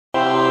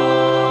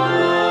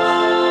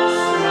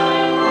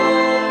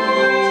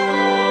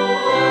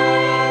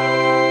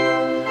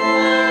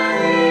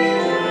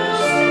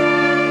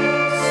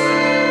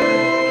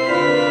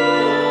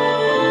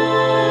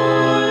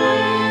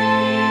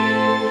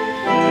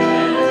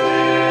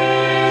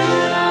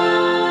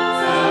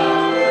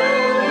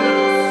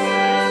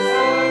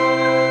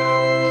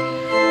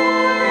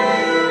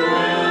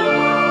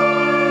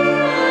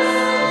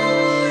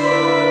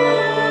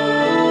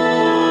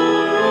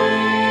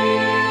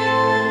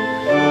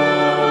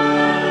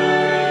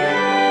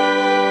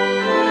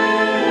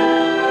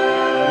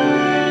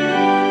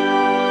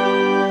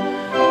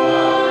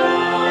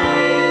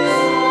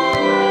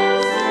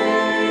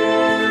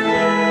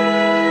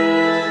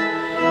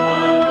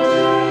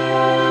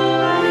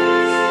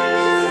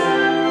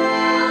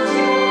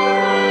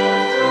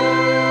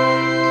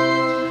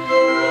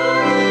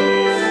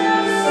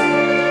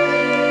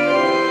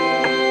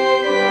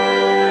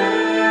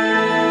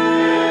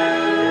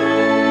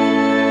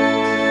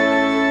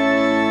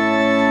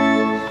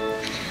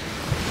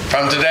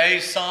From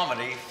today's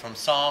psalmody, from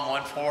Psalm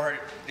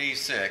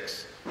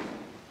 146,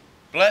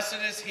 blessed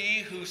is he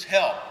whose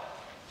help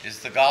is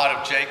the God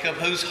of Jacob,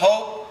 whose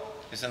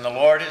hope is in the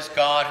Lord his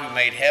God, who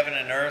made heaven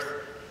and earth,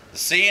 the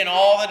sea and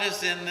all that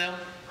is in them,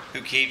 who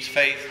keeps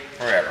faith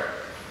forever,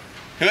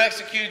 who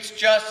executes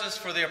justice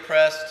for the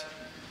oppressed,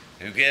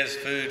 who gives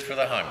food for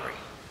the hungry.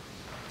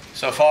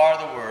 So far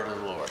the word of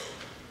the Lord.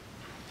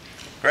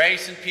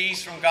 Grace and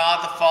peace from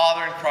God the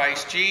Father and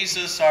Christ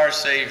Jesus our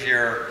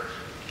Savior.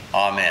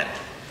 Amen.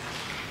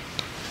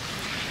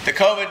 The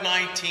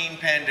COVID-19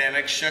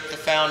 pandemic shook the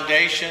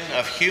foundation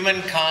of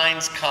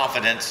humankind's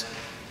confidence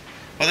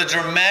with a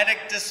dramatic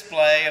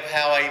display of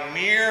how a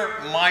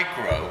mere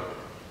microbe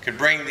could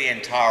bring the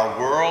entire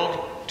world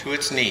to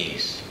its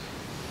knees.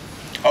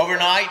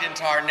 Overnight,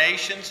 entire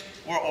nations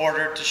were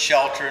ordered to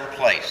shelter in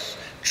place.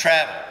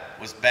 Travel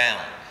was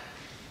banned.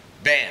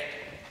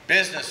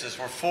 Businesses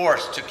were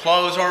forced to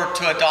close or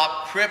to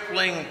adopt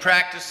crippling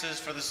practices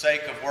for the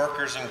sake of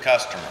workers and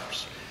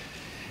customers.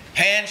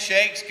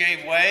 Handshakes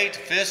gave way to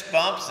fist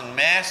bumps, and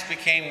masks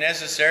became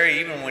necessary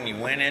even when you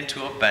went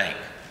into a bank.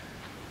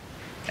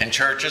 And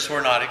churches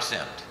were not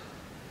exempt.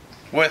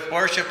 With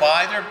worship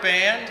either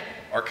banned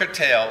or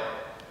curtailed,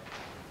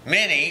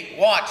 many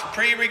watch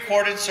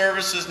pre-recorded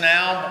services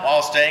now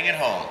while staying at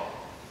home,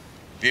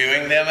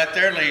 viewing them at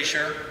their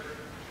leisure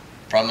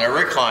from their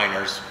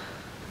recliners,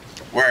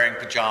 wearing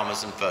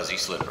pajamas and fuzzy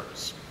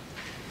slippers.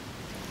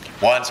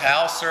 One's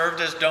house served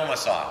as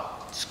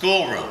domicile,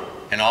 schoolroom,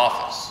 and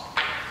office.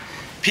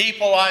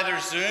 People either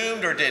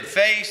Zoomed or did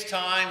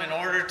FaceTime in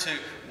order to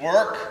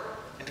work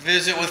and to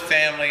visit with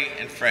family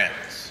and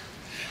friends.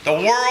 The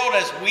world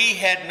as we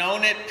had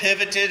known it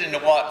pivoted into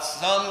what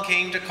some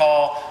came to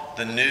call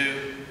the new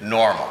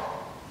normal.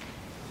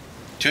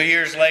 2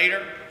 years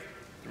later,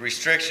 the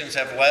restrictions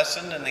have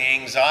lessened and the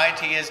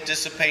anxiety has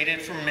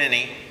dissipated for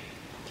many,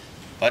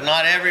 but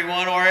not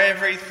everyone or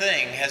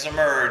everything has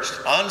emerged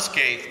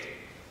unscathed,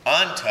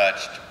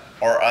 untouched,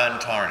 or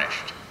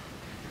untarnished.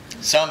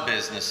 Some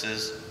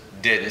businesses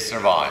didn't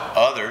survive,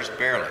 others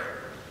barely.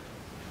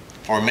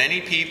 For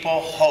many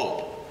people,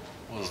 hope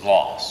was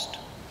lost.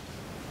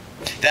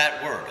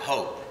 That word,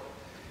 hope,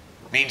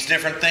 means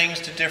different things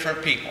to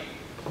different people.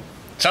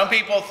 Some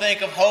people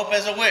think of hope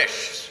as a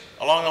wish,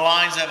 along the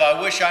lines of, I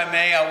wish I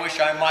may, I wish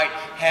I might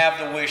have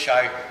the wish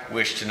I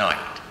wish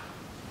tonight.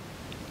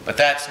 But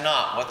that's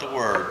not what the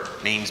word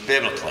means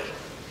biblically.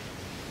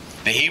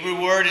 The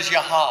Hebrew word is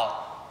yahal,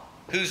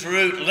 whose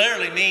root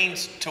literally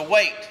means to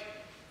wait.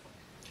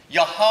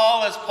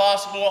 Yahal is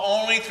possible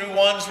only through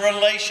one's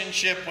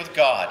relationship with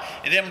God.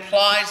 It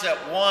implies that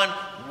one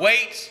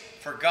waits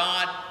for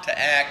God to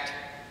act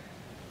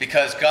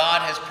because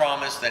God has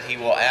promised that he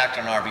will act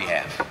on our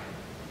behalf.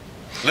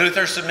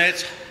 Luther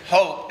submits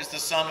hope is the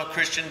sum of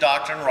Christian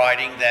doctrine,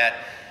 writing that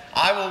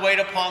I will wait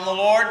upon the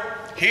Lord.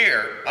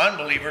 Here,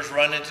 unbelievers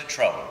run into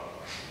trouble.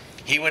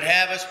 He would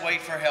have us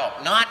wait for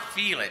help, not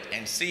feel it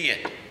and see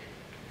it.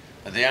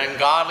 But the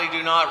ungodly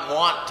do not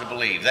want to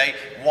believe. They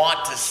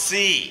want to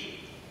see.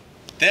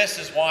 This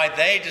is why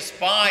they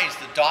despise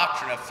the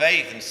doctrine of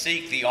faith and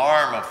seek the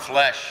arm of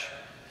flesh.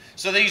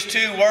 So these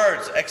two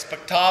words,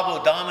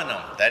 expectabo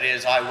dominum, that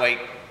is, I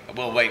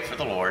will wait for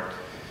the Lord,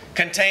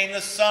 contain the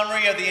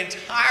summary of the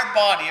entire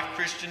body of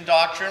Christian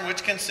doctrine,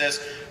 which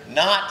consists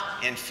not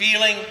in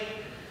feeling,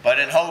 but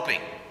in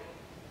hoping.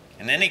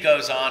 And then he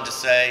goes on to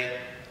say,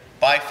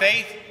 by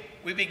faith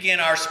we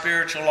begin our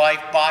spiritual life,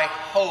 by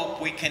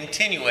hope we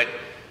continue it,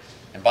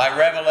 and by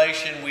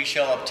revelation we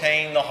shall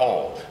obtain the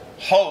whole.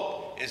 Hope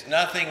is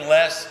nothing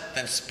less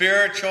than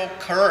spiritual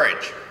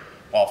courage,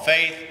 while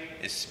faith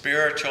is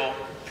spiritual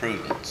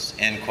prudence.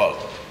 End quote.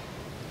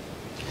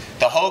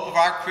 The hope of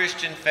our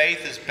Christian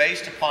faith is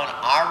based upon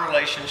our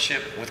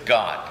relationship with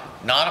God,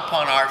 not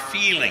upon our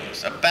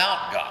feelings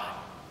about God.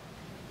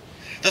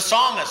 The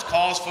psalmist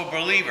calls for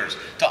believers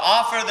to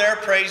offer their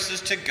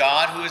praises to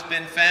God, who has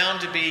been found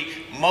to be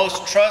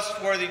most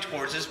trustworthy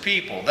towards his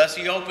people. Thus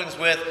he opens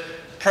with,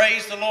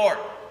 praise the Lord.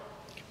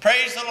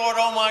 Praise the Lord,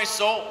 O my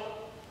soul.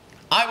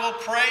 I will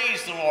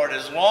praise the Lord.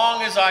 As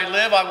long as I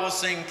live, I will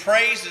sing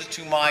praises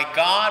to my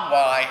God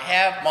while I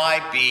have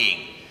my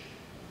being.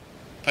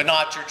 Put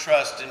not your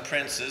trust in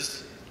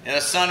princes, in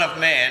a son of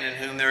man in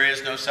whom there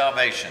is no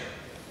salvation.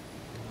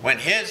 When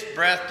his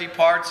breath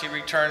departs, he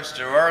returns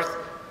to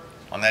earth.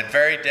 On that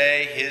very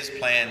day, his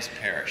plans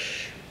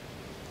perish.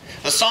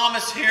 The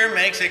psalmist here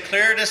makes a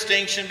clear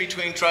distinction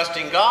between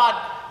trusting God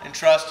and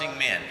trusting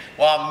men.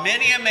 While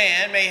many a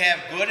man may have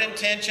good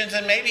intentions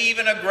and maybe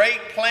even a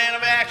great plan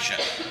of action,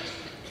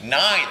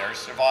 neither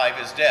survive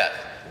his death.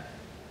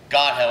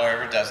 God,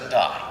 however, doesn't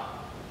die,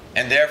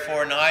 and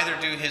therefore neither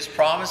do his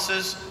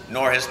promises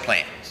nor his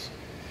plans.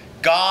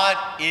 God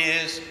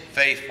is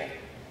faithful.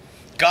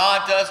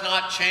 God does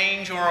not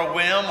change or a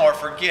whim or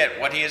forget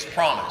what he has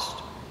promised.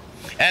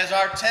 As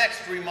our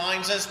text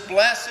reminds us,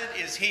 blessed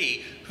is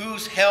he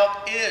whose help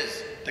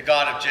is the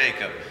God of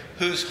Jacob,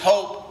 whose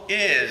hope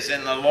is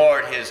in the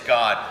Lord his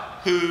God,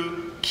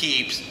 who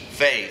keeps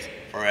faith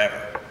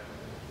forever.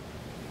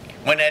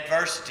 When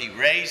adversity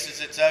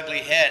raises its ugly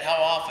head,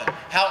 how often,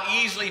 how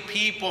easily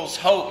people's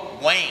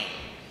hope wane.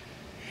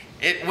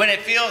 When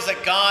it feels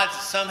that God's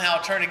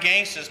somehow turned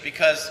against us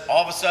because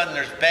all of a sudden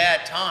there's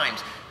bad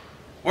times,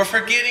 we're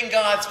forgetting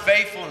God's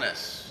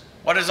faithfulness,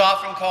 what is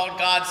often called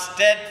God's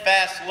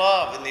steadfast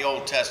love in the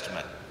Old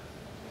Testament.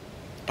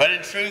 But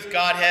in truth,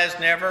 God has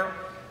never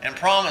and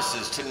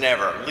promises to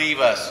never leave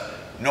us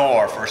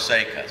nor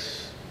forsake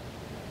us.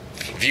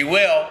 If you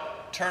will,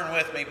 turn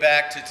with me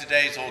back to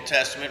today's Old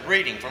Testament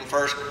reading from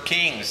 1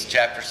 Kings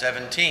chapter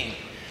 17.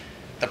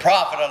 The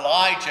prophet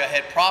Elijah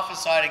had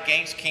prophesied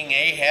against King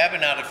Ahab,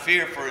 and out of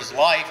fear for his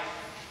life,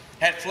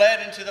 had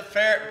fled into the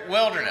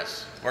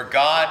wilderness where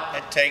God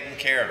had taken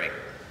care of him.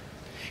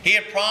 He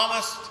had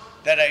promised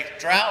that a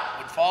drought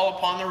would fall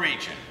upon the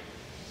region,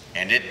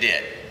 and it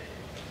did.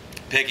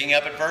 Picking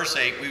up at verse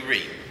 8, we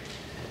read,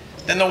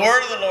 Then the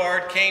word of the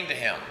Lord came to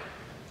him,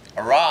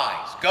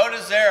 Arise, go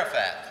to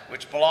Zarephath,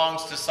 which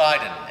belongs to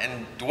Sidon,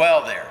 and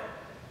dwell there.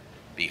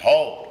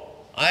 Behold,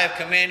 I have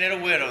commanded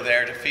a widow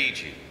there to feed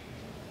you.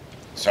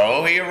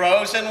 So he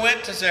arose and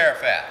went to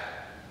Zarephath.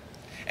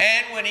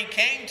 And when he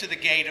came to the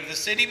gate of the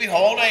city,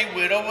 behold, a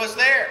widow was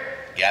there,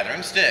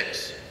 gathering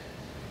sticks.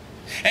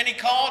 And he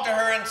called to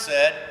her and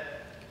said,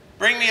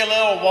 Bring me a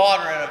little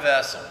water in a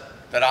vessel,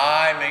 that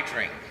I may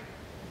drink.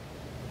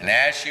 And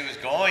as she was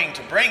going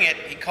to bring it,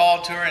 he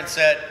called to her and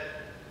said,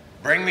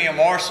 Bring me a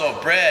morsel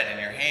of bread in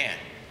your hand.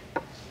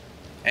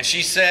 And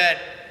she said,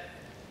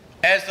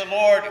 As the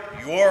Lord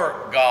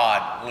your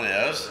God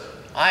lives,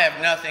 I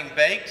have nothing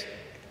baked,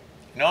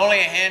 and only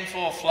a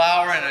handful of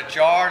flour in a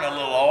jar and a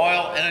little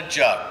oil in a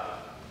jug.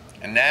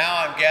 And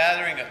now I'm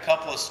gathering a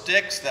couple of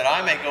sticks that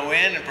I may go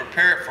in and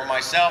prepare it for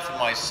myself and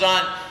my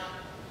son,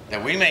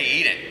 that we may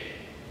eat it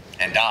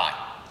and die.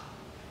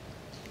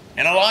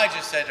 And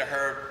Elijah said to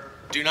her,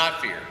 Do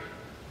not fear.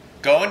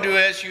 Go and do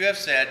as you have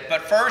said,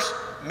 but first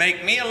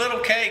make me a little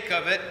cake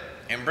of it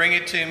and bring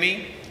it to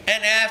me,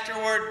 and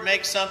afterward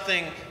make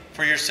something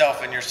for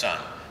yourself and your son.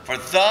 For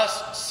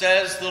thus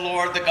says the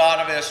Lord, the God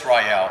of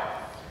Israel,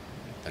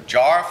 The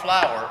jar of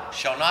flour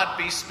shall not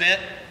be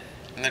spent,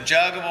 and the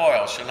jug of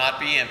oil shall not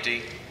be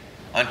empty,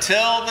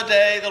 until the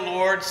day the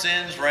Lord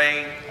sends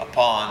rain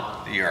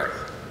upon the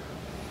earth.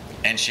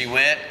 And she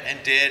went and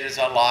did as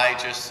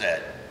Elijah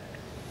said.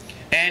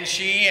 And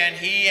she and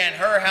he and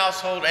her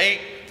household ate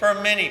for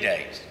many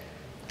days.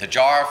 The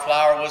jar of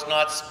flour was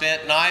not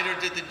spent, neither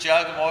did the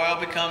jug of oil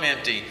become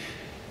empty,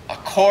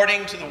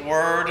 according to the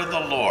word of the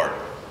Lord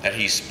that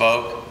he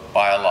spoke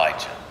by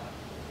Elijah.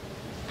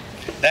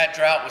 That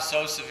drought was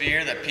so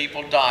severe that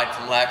people died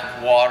from lack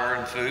of water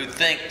and food.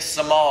 Think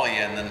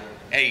Somalia in the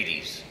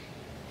 80s.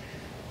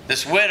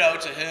 This widow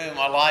to whom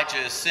Elijah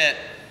is sent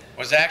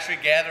was actually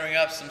gathering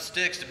up some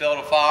sticks to build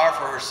a fire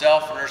for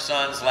herself and her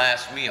son's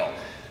last meal.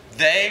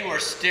 They were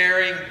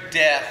staring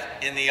death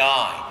in the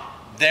eye.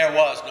 There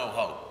was no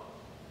hope.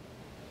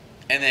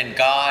 And then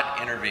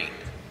God intervened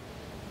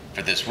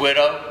for this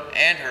widow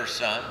and her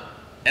son,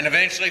 and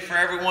eventually for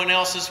everyone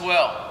else as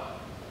well.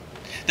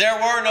 There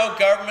were no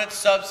government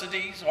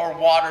subsidies or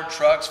water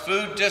trucks,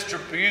 food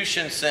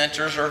distribution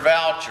centers, or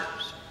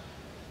vouchers.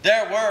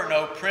 There were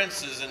no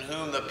princes in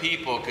whom the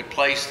people could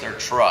place their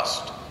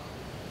trust.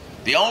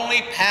 The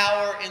only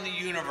power in the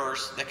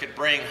universe that could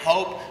bring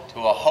hope to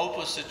a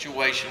hopeless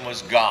situation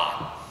was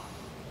God.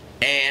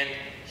 And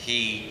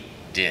he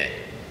did.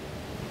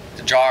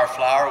 The jar of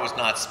flour was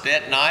not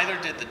spent,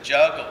 neither did the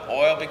jug of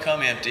oil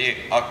become empty,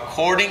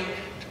 according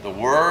to the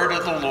word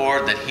of the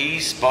Lord that he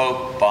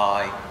spoke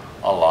by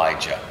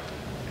Elijah.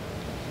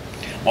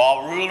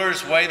 While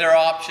rulers weigh their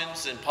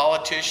options and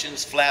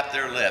politicians flap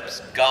their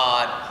lips,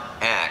 God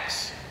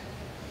acts.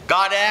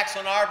 God acts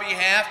on our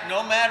behalf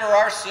no matter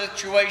our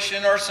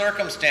situation or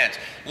circumstance.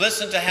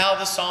 Listen to how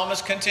the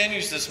psalmist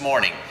continues this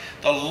morning.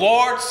 The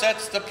Lord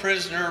sets the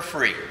prisoner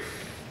free.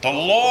 The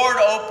Lord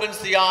opens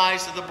the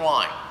eyes of the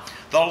blind.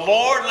 The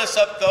Lord lifts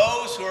up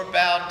those who are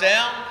bowed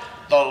down.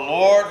 The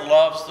Lord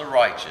loves the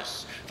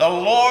righteous. The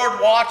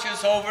Lord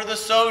watches over the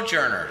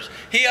sojourners.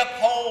 He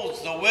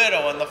upholds the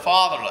widow and the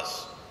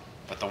fatherless.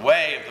 But the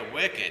way of the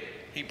wicked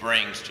he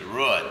brings to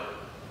ruin.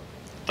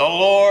 The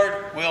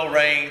Lord will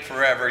reign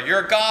forever.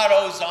 Your God,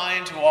 O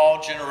Zion, to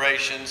all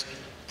generations.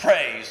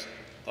 Praise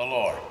the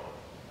Lord.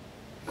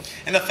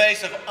 In the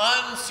face of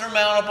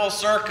unsurmountable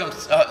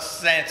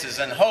circumstances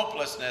and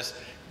hopelessness,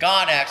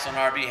 God acts on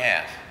our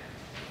behalf.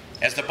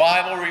 As the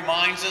Bible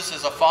reminds us,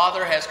 as a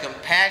father has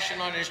compassion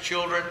on his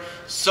children,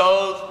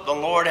 so the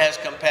Lord has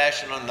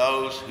compassion on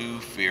those who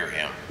fear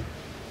him.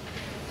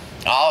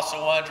 I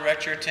also want to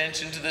direct your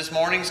attention to this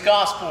morning's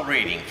gospel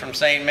reading from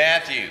St.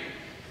 Matthew,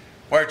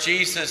 where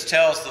Jesus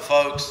tells the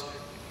folks,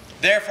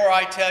 Therefore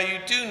I tell you,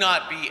 do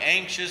not be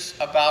anxious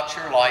about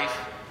your life,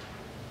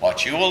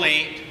 what you will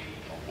eat,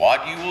 or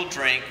what you will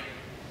drink,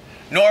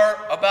 nor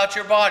about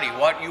your body,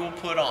 what you will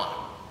put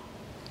on.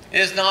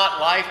 Is not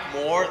life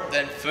more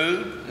than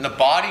food, and the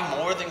body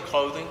more than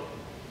clothing?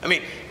 I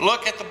mean,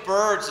 look at the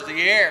birds of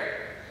the air.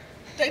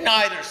 They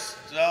neither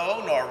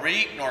sow, nor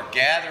reap, nor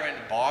gather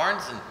into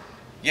barns, and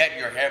yet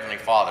your heavenly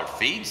Father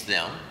feeds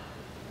them.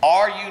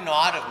 Are you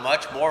not of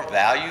much more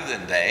value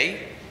than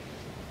they?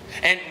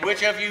 And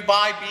which of you,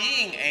 by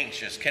being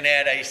anxious, can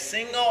add a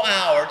single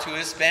hour to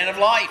his span of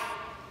life?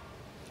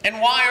 And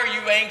why are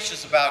you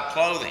anxious about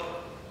clothing?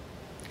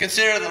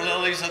 Consider the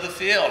lilies of the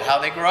field, how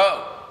they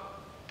grow.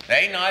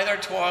 They neither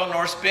toil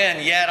nor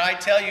spin, yet I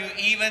tell you,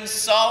 even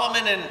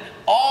Solomon in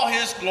all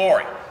his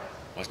glory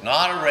was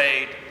not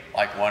arrayed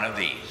like one of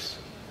these.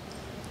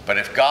 But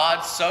if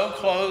God so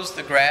clothes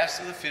the grass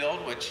of the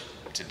field, which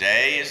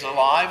today is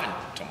alive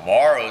and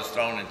tomorrow is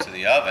thrown into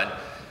the oven,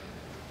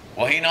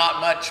 will he not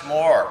much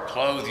more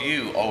clothe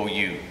you, O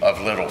you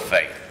of little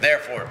faith?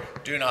 Therefore,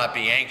 do not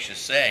be anxious,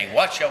 saying,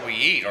 what shall we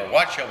eat, or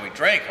what shall we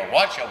drink, or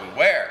what shall we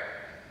wear?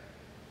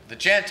 The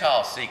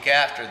Gentiles seek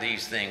after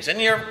these things, and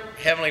your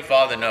heavenly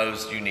Father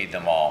knows you need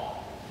them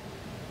all.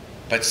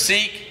 But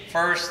seek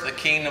first the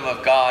kingdom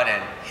of God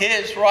and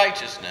his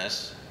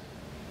righteousness,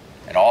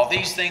 and all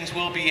these things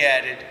will be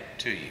added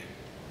to you.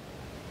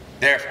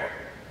 Therefore,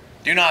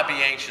 do not be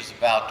anxious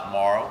about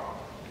tomorrow,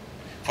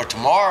 for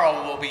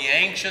tomorrow will be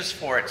anxious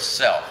for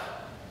itself.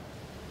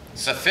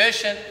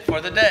 Sufficient for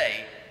the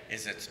day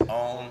is its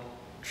own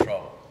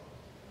trouble.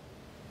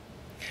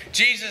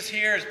 Jesus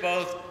here is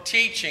both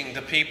teaching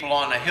the people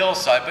on the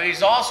hillside, but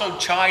he's also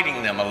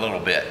chiding them a little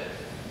bit.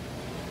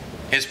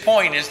 His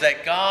point is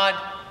that God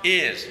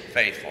is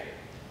faithful,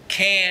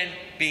 can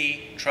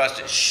be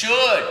trusted,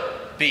 should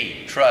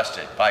be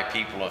trusted by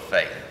people of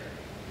faith.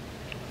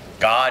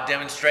 God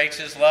demonstrates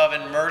his love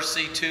and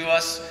mercy to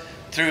us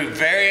through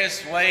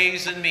various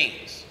ways and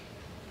means,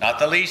 not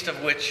the least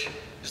of which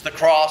is the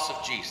cross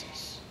of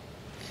Jesus.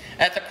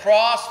 At the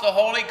cross, the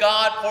holy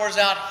God pours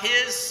out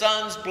his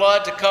Son's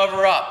blood to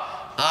cover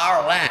up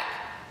our lack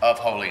of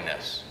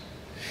holiness.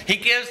 He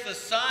gives the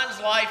Son's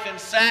life in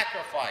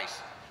sacrifice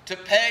to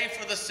pay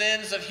for the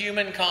sins of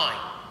humankind.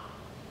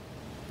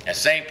 As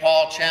St.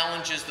 Paul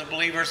challenges the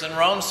believers in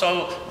Rome,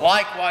 so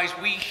likewise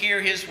we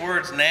hear his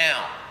words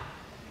now.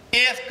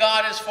 If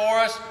God is for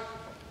us,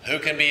 who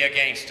can be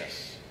against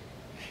us?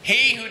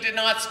 He who did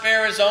not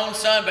spare his own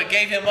Son, but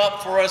gave him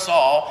up for us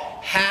all,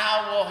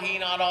 how will he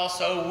not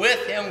also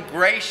with him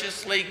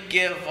graciously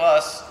give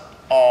us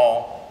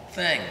all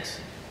things?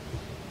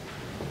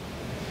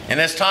 In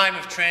this time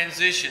of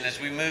transition,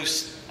 as we move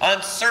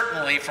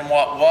uncertainly from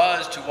what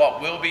was to what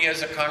will be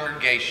as a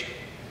congregation,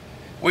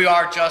 we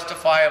are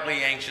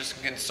justifiably anxious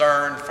and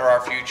concerned for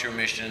our future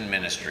mission and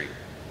ministry.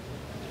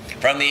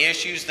 From the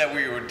issues that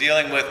we were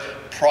dealing with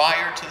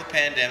prior to the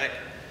pandemic,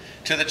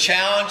 to the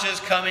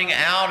challenges coming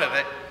out of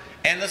it,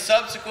 and the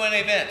subsequent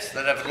events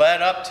that have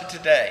led up to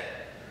today.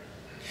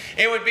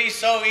 It would be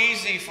so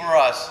easy for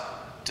us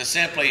to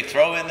simply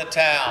throw in the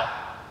towel,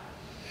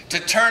 to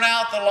turn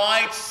out the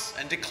lights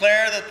and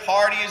declare that the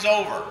party is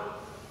over,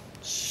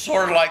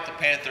 sort of like the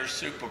Panthers'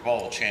 Super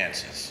Bowl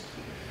chances,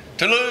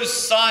 to lose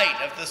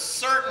sight of the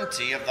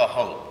certainty of the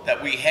hope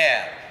that we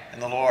have in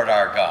the Lord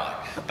our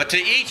God. But to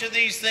each of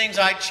these things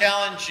I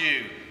challenge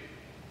you,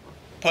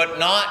 put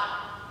not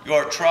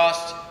your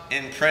trust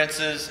in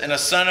princes, in a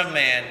son of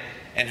man,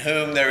 in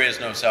whom there is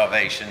no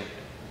salvation,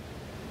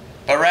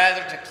 but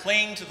rather to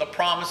cling to the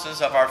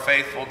promises of our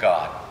faithful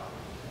God.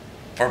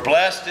 For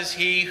blessed is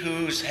he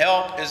whose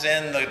help is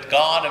in the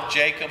God of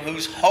Jacob,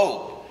 whose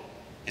hope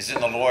is in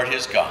the Lord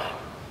his God.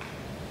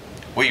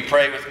 Will you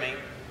pray with me?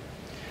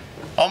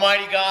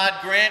 Almighty God,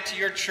 grant to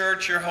your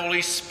church your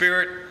Holy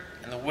Spirit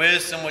and the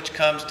wisdom which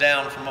comes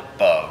down from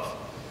above,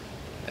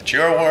 that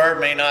your word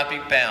may not be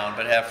bound,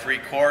 but have free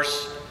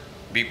course,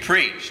 be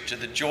preached to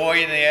the joy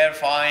and the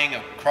edifying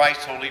of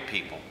Christ's holy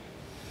people.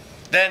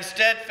 That in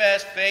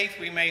steadfast faith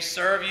we may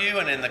serve you,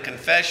 and in the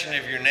confession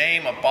of your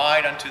name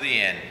abide unto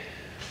the end.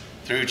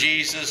 Through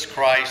Jesus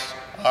Christ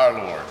our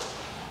Lord.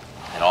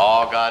 And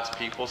all God's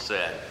people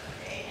said,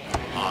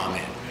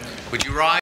 Amen. Would you rise?